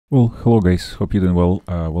Well, hello guys, hope you're doing well.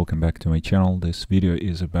 Welcome back to my channel. This video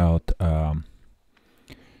is about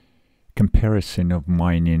comparison of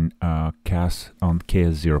mining CAS on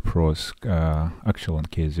KS0 Pros, actual on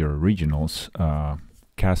KS0 Originals,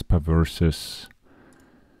 Kaspa versus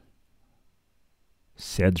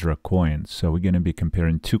Sedra coins. So we're going to be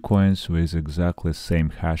comparing two coins with exactly the same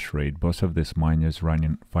hash rate. Both of these miners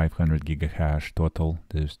running 500 gigahash total.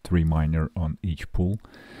 There's 3 miners on each pool,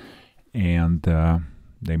 and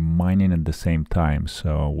they're mining at the same time,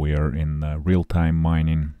 so we are in real-time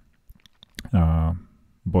mining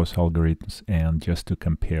both algorithms, and just to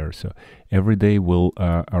compare. So every day will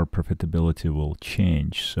our profitability will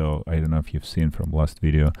change. So I don't know if you've seen from last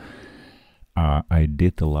video, I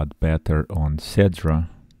did a lot better on Sedra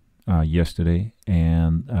yesterday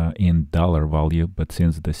and in dollar value, but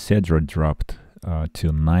since the Sedra dropped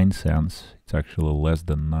to 9 cents, it's actually less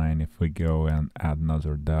than 9. If we go and add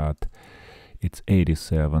another dot, it's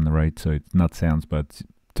 87, right? So it's not cents, but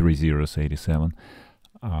 3 zeros, 87.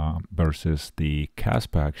 Versus the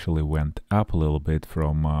Kaspa actually went up a little bit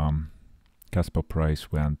from, Kaspa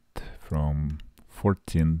price went from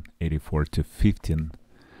 14.84 to 15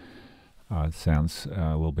 cents,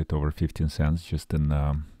 a little bit over 15 cents just in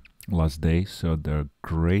last day. So the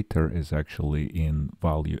greater is actually in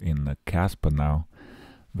value in the Kaspa now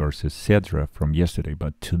versus Sedra from yesterday,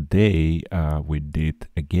 but today we did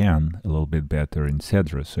again a little bit better in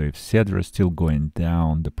Sedra. So if Sedra is still going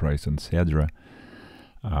down, the price on Sedra,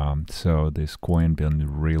 so this coin been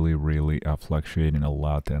really fluctuating a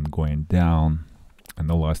lot and going down in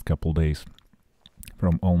the last couple days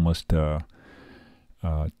from almost 2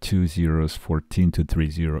 zeros 14 to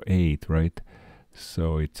 308, right?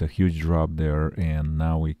 So it's a huge drop there, and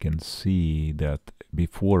now we can see that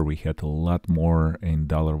before we had a lot more in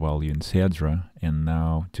dollar value in Sedra, and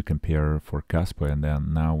now to compare for Kaspa, and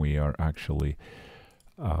then now we are actually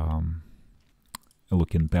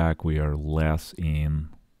looking back, we are less in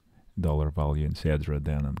dollar value in Sedra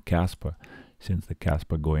than in Kaspa, since the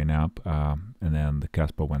Kaspa going up, and then the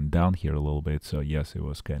Kaspa went down here a little bit. So yes, it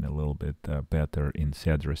was kind of a little bit better in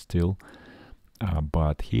Sedra still,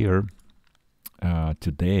 but here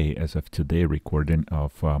today, as of today, recording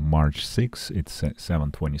of March 6th, it's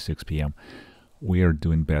 7:26 p.m. We are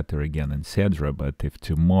doing better again in Sedra, but if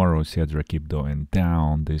tomorrow Sedra keep going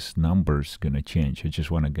down, this number's gonna change. I just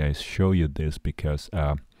want to guys show you this because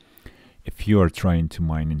if you are trying to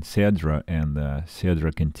mine in Sedra and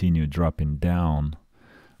Sedra continue dropping down,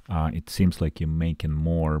 it seems like you're making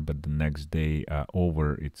more, but the next day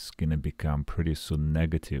over, it's gonna become pretty soon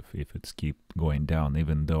negative if it's keep going down,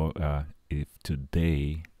 even though if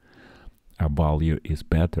today our value is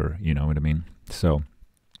better, you know what I mean? So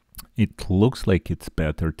it looks like it's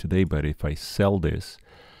better today, but if I sell this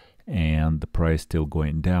and the price still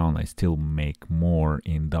going down, I still make more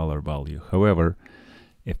in dollar value. However,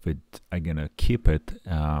 if I'm gonna keep it,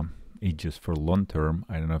 it just for long term.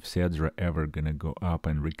 I don't know if Sedra ever gonna go up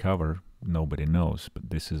and recover, nobody knows, but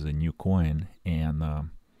this is a new coin, and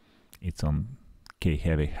it's on K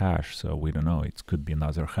heavy hash, so we don't know, it could be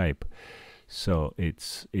another hype. So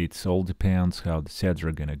it's all depends how the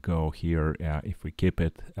Sedra gonna go here. If we keep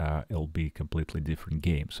it, it'll be a completely different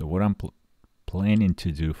game. So what I'm planning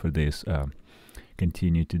to do for this,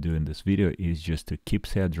 continue to do in this video, is just to keep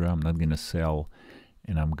Sedra. I'm not gonna sell,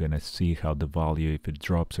 and I'm gonna see how the value, if it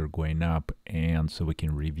drops or going up, and so we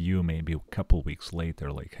can review maybe a couple weeks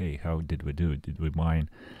later, like, hey, how did we do? Did we mine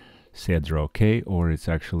Sedra okay, or it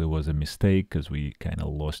actually was a mistake because we kind of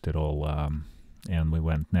lost it all and we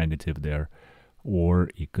went negative there, or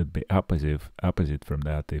it could be opposite from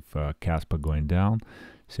that. If Kaspa going down,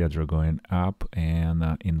 Sedra going up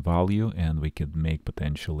and in value, and we could make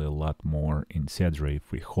potentially a lot more in Sedra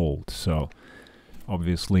if we hold. So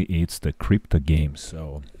obviously it's the crypto game,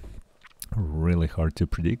 so really hard to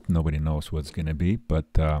predict. Nobody knows what's gonna be,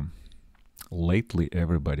 but lately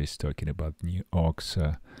everybody's talking about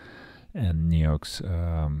NEOX and NEOX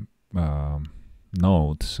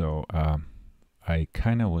node. So I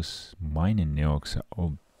kind of was mining NEOX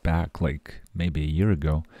back like maybe a year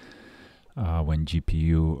ago when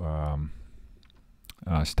GPU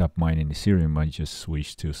stopped mining Ethereum. I just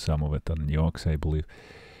switched to some of it on NEOX, I believe,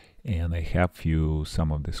 and I have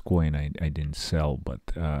some of this coin I didn't sell, but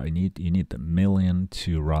you need 1 million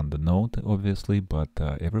to run the node, obviously, but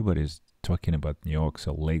everybody's talking about NEOX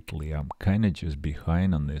lately. I'm kind of just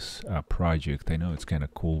behind on this project. I know it's kind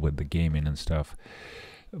of cool with the gaming and stuff,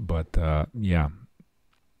 but yeah,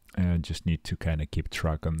 I just need to kind of keep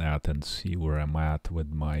track on that and see where I'm at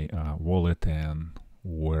with my wallet and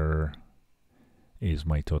where is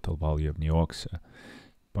my total value of NEOX.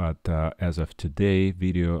 But as of today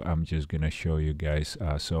video, I'm just gonna show you guys.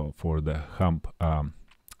 So for the hump, on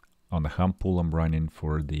the hump pool, I'm running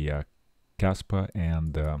for the Kaspa,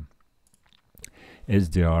 and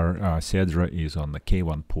SDR Sedra is on the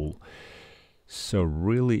K1 pool. So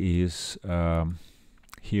really is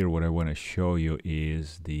here what I want to show you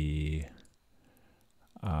is the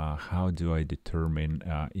how do I determine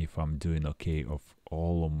if I'm doing okay of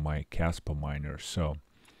all of my Kaspa miners. So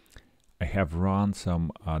I have run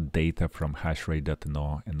some data from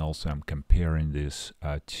hashrate.no, and also I'm comparing this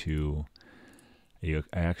to I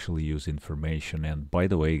actually use information. And by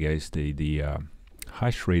the way guys, the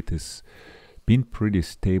hash rate is been pretty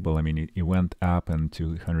stable. I mean, it went up and to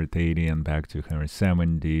 180 and back to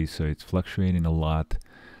 170, so it's fluctuating a lot.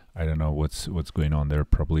 I don't know what's going on there.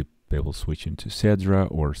 Probably people switching to Sedra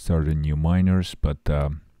or starting new miners, but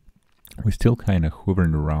we're still kind of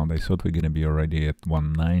hovering around. I thought we're gonna be already at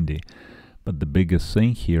 190, but the biggest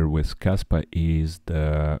thing here with Kaspa is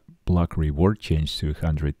the block reward change to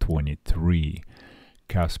 123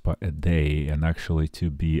 Kaspa a day, and actually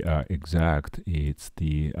to be exact, it's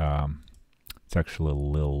the it's actually a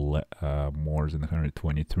little more than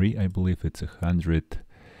 123. I believe it's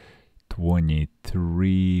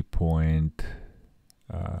 123 point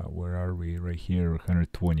where are we? Right here,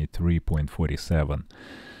 123.47.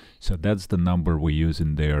 So that's the number we use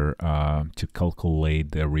in there to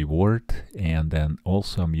calculate the reward. And then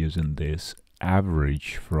also I'm using this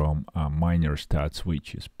average from Miner.CA,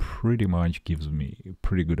 which is pretty much gives me a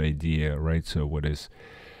pretty good idea, right? So what is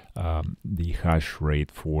the hash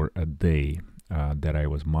rate for a day that I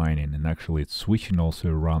was mining. And actually it's switching also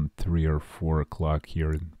around 3 or 4 o'clock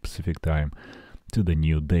here in Pacific time to the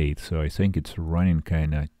new date. So I think it's running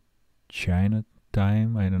kind of China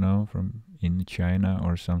time, I don't know, from in China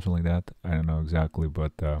or something like that. I don't know exactly,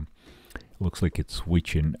 but looks like it's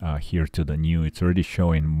switching here to the new. It's already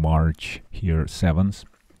showing March here 7th,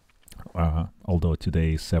 although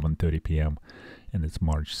today is 7:30 p.m. and it's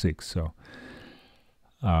March 6th. So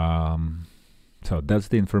so that's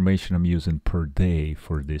the information I'm using per day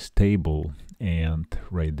for this table. And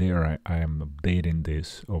right there I am updating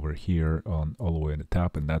this over here on all the way on the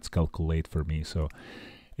top, and that's calculate for me. So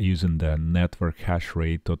using the network hash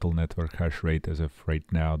rate, total network hash rate as of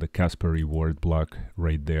right now, the Kaspa reward block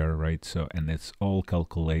right there, right? So, and it's all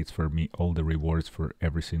calculates for me all the rewards for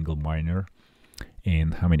every single miner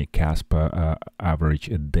and how many Kaspa average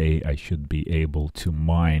a day I should be able to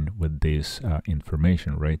mine with this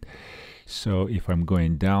information, right? So if I'm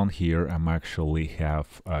going down here, I'm actually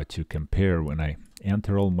have to compare when I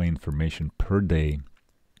enter all my information per day,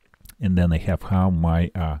 and then I have how my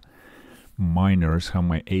miners, how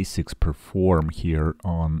my ASICs perform here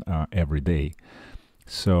on every day.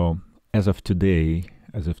 So as of today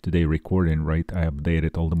recording, right, I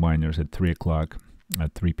updated all the miners at 3 o'clock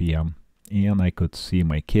at 3 p.m. and I could see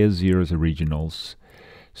my K0's originals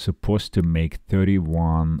supposed to make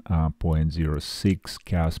 31.06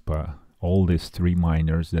 Kaspa. All these 3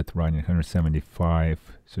 miners that run 175,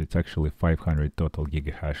 so it's actually 500 total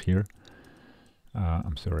gigahash here.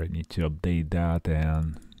 I'm sorry, I need to update that.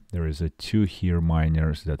 And there is a 2 here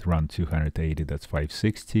miners that run 280, that's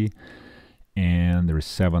 560. And there's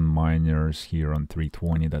 7 miners here on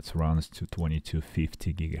 320 that runs to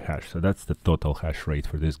 2250 gigahash. So that's the total hash rate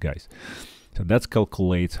for these guys. So that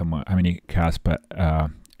calculates how many Kaspa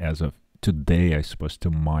as of today I'm supposed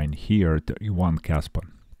to mine here, 31 Kaspa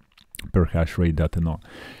per hashrate.no.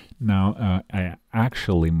 Now I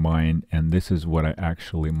actually mine, and this is what I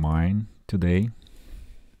actually mine today.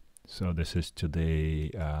 So this is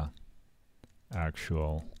today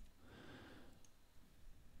actual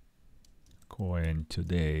coin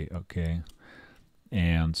today, okay?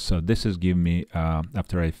 And so this is giving me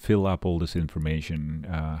after I fill up all this information,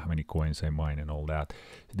 how many coins I mine and all that,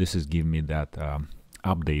 this is giving me that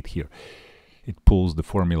update here. It pulls, the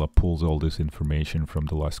formula pulls all this information from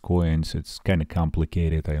the last coins. It's kind of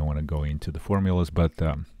complicated. I don't want to go into the formulas, but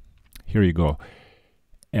here you go.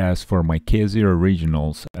 As for my K0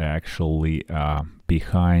 originals, I actually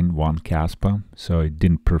behind 1 Kaspa, so it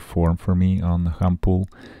didn't perform for me on the hump pool.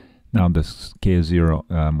 Now this K0,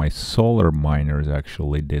 my solar miners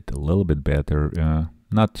actually did a little bit better,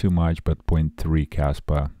 not too much, but 0.3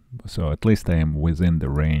 Kaspa. So at least I am within the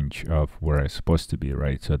range of where I'm supposed to be,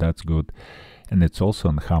 right? So that's good. And it's also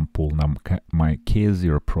on hump pool. Now my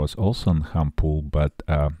K0 Pro is also on hump pool, but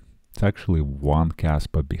it's actually 1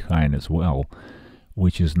 Kaspa behind as well,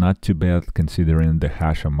 which is not too bad considering the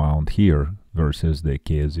hash amount here, versus the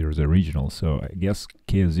KS0's original. So I guess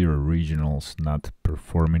KS0 original's not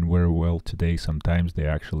performing very well today. Sometimes they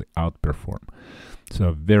actually outperform. So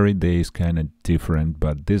every day is kind of different,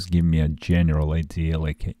 but this gives me a general idea,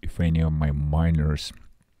 like if any of my miners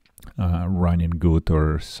running good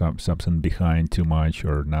or something behind too much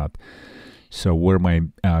or not. So where my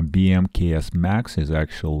BMKS max is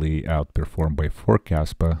actually outperformed by 4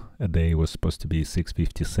 Kaspa a day, was supposed to be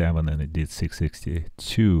 657 and it did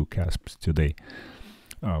 662 Kaspas today,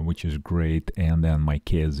 which is great. And then my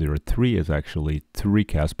KS03 is actually 3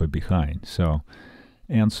 Kaspa behind. So,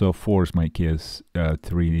 and so forth, my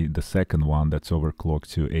KS3, the second one that's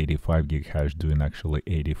overclocked to 85 gigahash, doing actually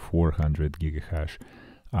 8400 gigahash,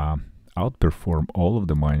 outperform all of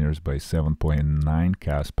the miners by 7.9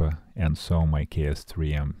 Kaspa, and so my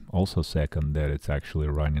KS3 I'm also second, that it's actually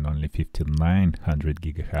running only 5900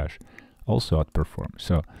 gigahash, also outperform.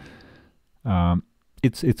 So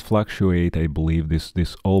it's fluctuate. I believe this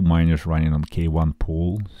all miners running on K1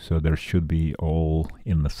 pool, so there should be all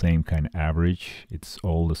in the same kind of average. It's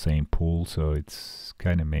all the same pool, so it's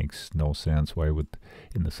kind of makes no sense why would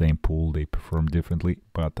in the same pool they perform differently.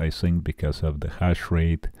 But I think because of the hash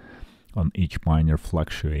rate on each miner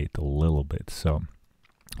fluctuate a little bit. So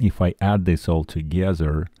if I add this all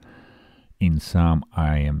together, in sum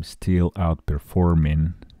I am still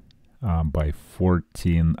outperforming by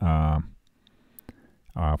 14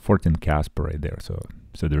 Kaspa right there.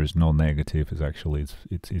 So there is no negative. It's actually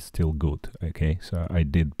it's still good. Okay, so I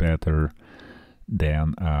did better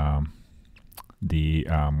than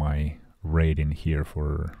my rating here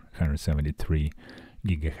for 173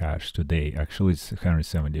 gigahash today. Actually it's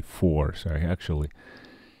 174, so I actually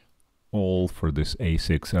all for this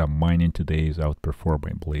Asics mining today is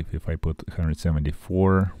outperforming. I believe if I put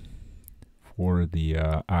 174 for the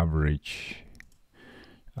average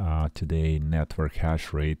today, network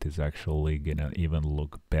hash rate is actually gonna even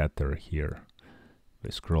look better here. If I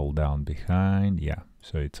scroll down behind, yeah,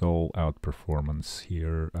 so it's all outperformance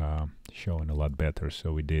here, showing a lot better.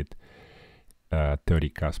 So we did 30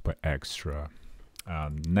 Kaspa extra.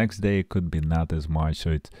 Next day could be not as much,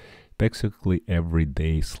 so it's basically every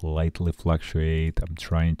day slightly fluctuate. I'm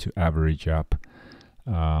trying to average up,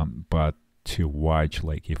 but to watch,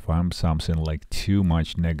 like if I'm something like too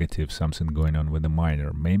much negative, something going on with the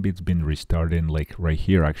miner, maybe it's been restarting, like right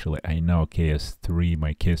here. Actually I know KS3,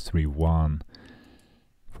 my KS3-1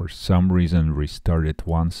 for some reason restarted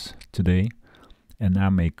once today, and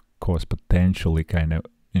that may cause potentially kind of,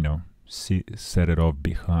 you know, set it off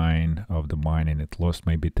behind of the mining. It lost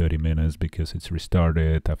maybe 30 minutes because it's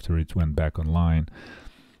restarted after it went back online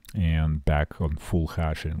and back on full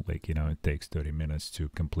hashing. Like, you know, it takes 30 minutes to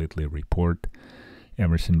completely report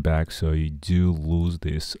everything back, so you do lose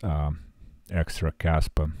this extra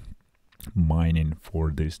Kaspa mining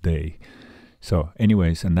for this day. So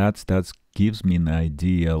anyways, and that's gives me an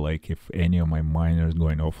idea, like if any of my miners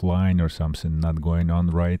going offline or something not going on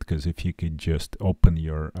right, because if you could just open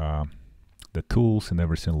your the tools and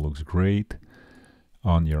everything looks great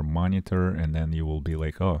on your monitor, and then you will be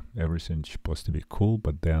like, oh, everything's supposed to be cool.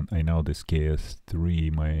 But then I know this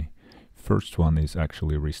KS3, my first one, is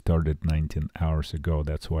actually restarted 19 hours ago.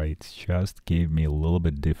 That's why it just gave me a little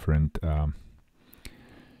bit different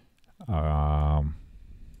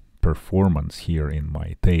performance here in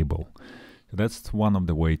my table. So that's one of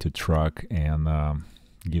the way to track, and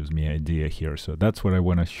gives me idea here. So that's what I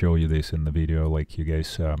want to show you this in the video. Like you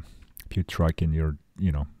guys, if you track in your,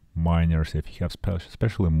 you know, miners, if you have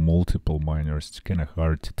especially multiple miners, it's kind of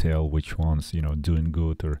hard to tell which ones, you know, doing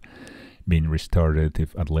good or being restarted,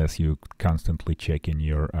 if unless you constantly check in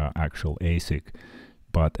your actual ASIC.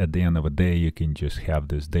 But at the end of the day, you can just have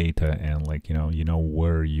this data and, like, you know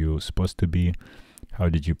where you're supposed to be, how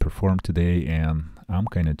did you perform today. And I'm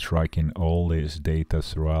kind of tracking all this data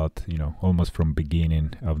throughout, you know, almost from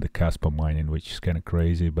beginning of the Kaspa mining, which is kind of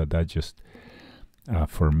crazy, but that just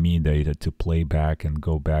for me data to play back and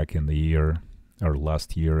go back in the year or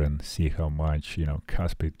last year and see how much, you know,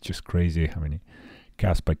 Kaspa. It's just crazy how many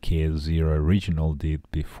Kaspa KS0 original did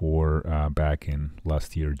before back in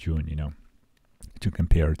last year June, you know, to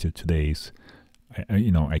compare to today's.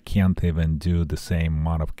 You know, I can't even do the same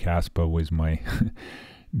amount of Kaspa with my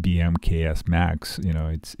BMKS max. You know,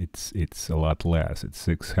 it's a lot less. It's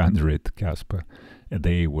 600 Kaspa a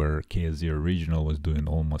day, where KS0 original was doing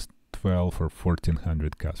almost 12 or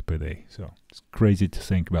 1400 Kaspa a day. So it's crazy to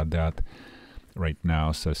think about that right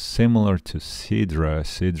now. So similar to Sedra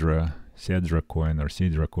coin, or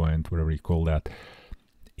Sedra coin, whatever you call that,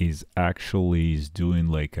 is actually doing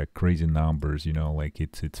like a crazy numbers, you know, like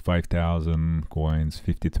it's 5,000 coins,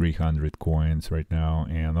 5,300 coins right now,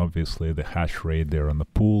 and obviously the hash rate there on the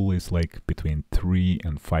pool is like between 3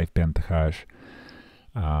 and 5 pentahash,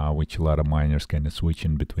 which a lot of miners kind of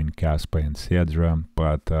switching between Kaspa and Sedra,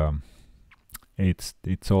 but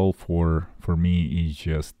it's all for me is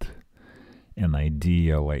just an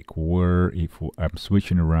idea, like where if I'm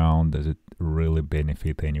switching around, does it really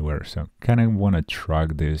benefit anywhere? So kind of want to track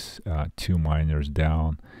this 2 miners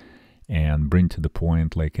down and bring to the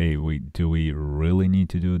point like, hey, do we really need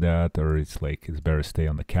to do that, or it's like it's better stay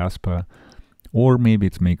on the Kaspa, or maybe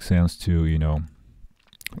it makes sense to, you know,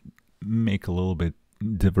 make a little bit,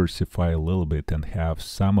 diversify a little bit and have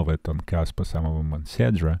some of it on Kaspa, some of them on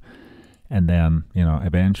Sedra. And then, you know,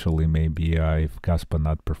 eventually maybe if Kaspa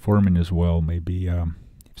not performing as well, maybe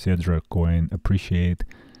if Sedra coin appreciate,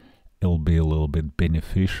 it'll be a little bit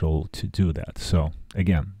beneficial to do that. So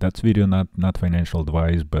again, that's video not financial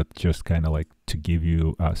advice, but just kind of like to give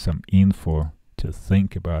you some info to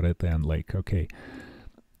think about it and like, okay,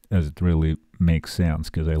 does it really make sense?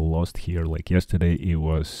 Because I lost here, like yesterday it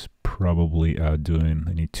was probably doing,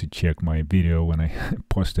 I need to check my video when I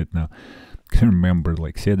posted now. I remember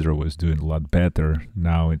like Sedra was doing a lot better.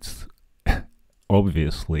 Now it's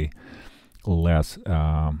obviously less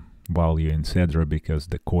value in Sedra because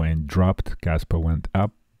the coin dropped. Kaspa went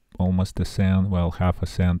up almost a cent, well, half a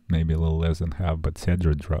cent, maybe a little less than half, but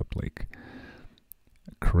Sedra dropped like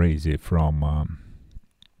crazy from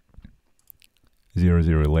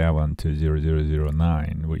 0011 to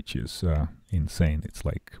 0009, which is insane. It's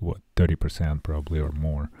like what, 30% probably or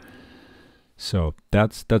more. So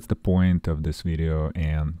that's the point of this video,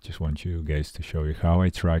 and just want you guys to show you how I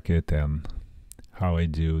track it and how I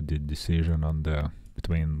do the decision on the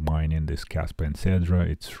between mining this Kaspa and Sedra.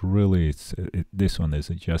 It's really this one is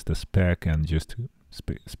just a spec and just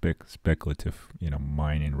speculative, you know,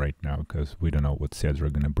 mining right now, because we don't know what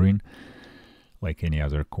Sedra gonna bring, like any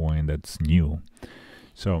other coin that's new.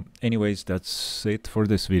 So anyways, that's it for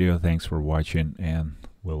this video. Thanks for watching, and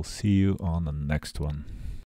we'll see you on the next one.